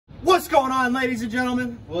What's going on, ladies and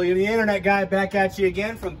gentlemen? William the Internet Guy back at you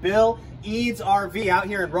again from Bill Eads RV out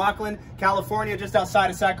here in Rockland, California, just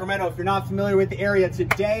outside of Sacramento. If you're not familiar with the area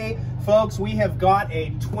today, folks, we have got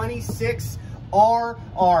a 26RR,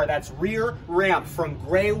 that's rear ramp from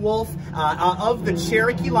Gray Wolf of the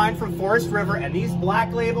Cherokee line from Forest River, and these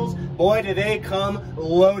black labels, boy, do they come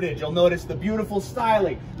loaded. You'll notice the beautiful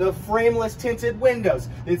styling, the frameless tinted windows.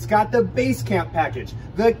 It's got the base camp package,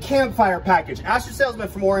 the campfire package. Ask your salesman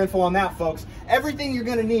for more info on that, folks. Everything you're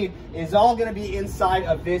gonna need is all gonna be inside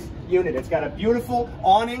of this unit. It's got a beautiful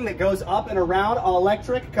awning that goes up and around, all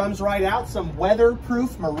electric, comes right out, some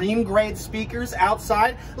weatherproof marine grade speakers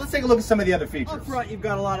outside. Let's take a look at some of the other features. Up front, you've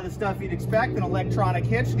got a lot of the stuff you'd expect. An electronic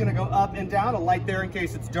hitch, gonna go up and down, a light there in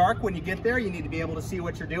case it's dark. When you get there, you need to be able to see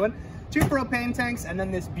what you're doing. 2 propane tanks, and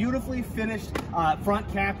then this beautifully finished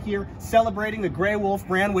front cap here, celebrating the Gray Wolf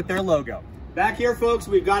brand with their logo. Back here, folks,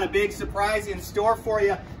 we've got a big surprise in store for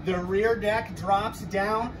you. The rear deck drops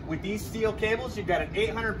down with these steel cables. You've got an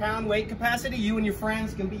 800-pound weight capacity. You and your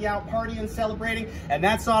friends can be out partying, celebrating. And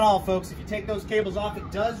that's not all, folks. If you take those cables off,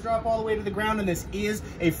 it does drop all the way to the ground, and this is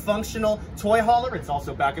a functional toy hauler. It's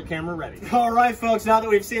also backup camera ready. All right, folks, now that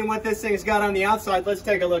we've seen what this thing's got on the outside, let's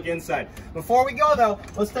take a look inside. Before we go, though,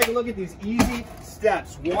 let's take a look at these easy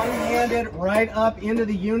steps. One-handed right up into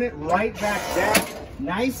the unit, right back down.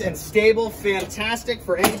 Nice and stable, fantastic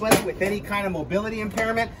for anybody with any kind of mobility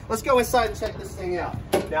impairment. Let's go inside and check this thing out.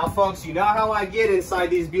 Now, folks, you know how I get inside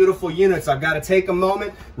these beautiful units. I've got to take a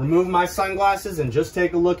moment, remove my sunglasses, and just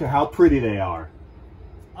take a look at how pretty they are.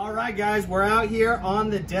 All right, guys, we're out here on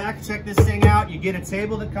the deck. Check this thing out. You get a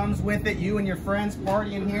table that comes with it. You and your friends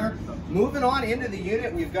partying here. Moving on into the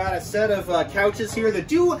unit, we've got a set of couches here that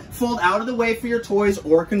do fold out of the way for your toys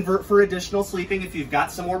or convert for additional sleeping if you've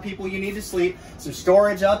got some more people you need to sleep. Some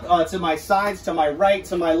storage up to my sides, to my right,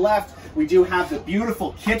 to my left. We do have the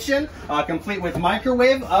beautiful kitchen, complete with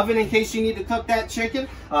microwave, oven in case you need to cook that chicken,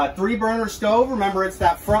 3-burner stove. Remember, it's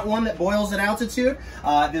that front one that boils at altitude.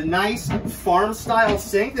 The nice farm-style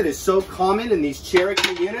sink that is so common in these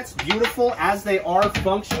Cherokee units. Beautiful as they are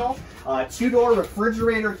functional. 2-door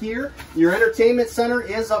refrigerator here. Your entertainment center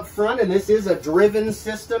is up front, and this is a driven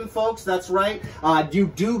system, folks. That's right. You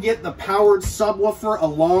do get the powered subwoofer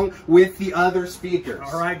along with the other speakers.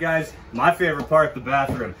 All right, guys, my favorite part, the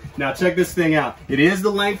bathroom. Now, check this thing out. It is the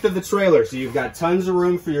length of the trailer, so you've got tons of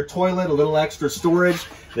room for your toilet, a little extra storage,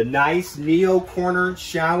 the nice neo-corner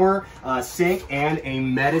shower, sink, and a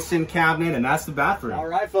medicine cabinet, and that's the bathroom. All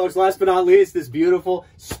right, folks, last but not least, this beautiful,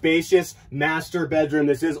 spacious master bedroom.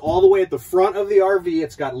 This is all the way at the front of the RV.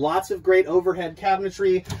 It's got lots of great overhead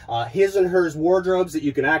cabinetry, his and hers wardrobes that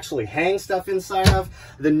you can actually hang stuff inside of,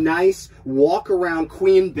 the nice walk-around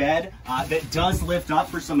queen bed that does lift up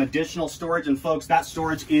for some additional storage, and folks, that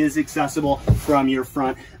storage is accessible from your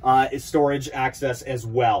front storage access as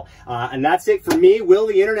well. And that's it for me, Will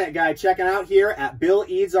the Internet Guy, checking out here at Bill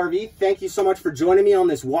Eads RV. Thank you so much for joining me on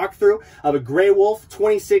this walkthrough of a Gray Wolf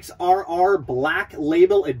 26RR Black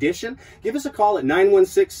Label Edition. Give us a call at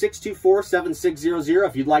 916-624-7600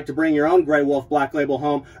 if you'd like to bring your own Gray Wolf Black Label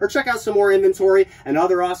home, or check out some more inventory and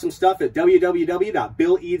other awesome stuff at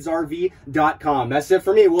www.BillEadsRV.com. That's it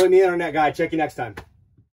for me, William the Internet Guy. Check you next time.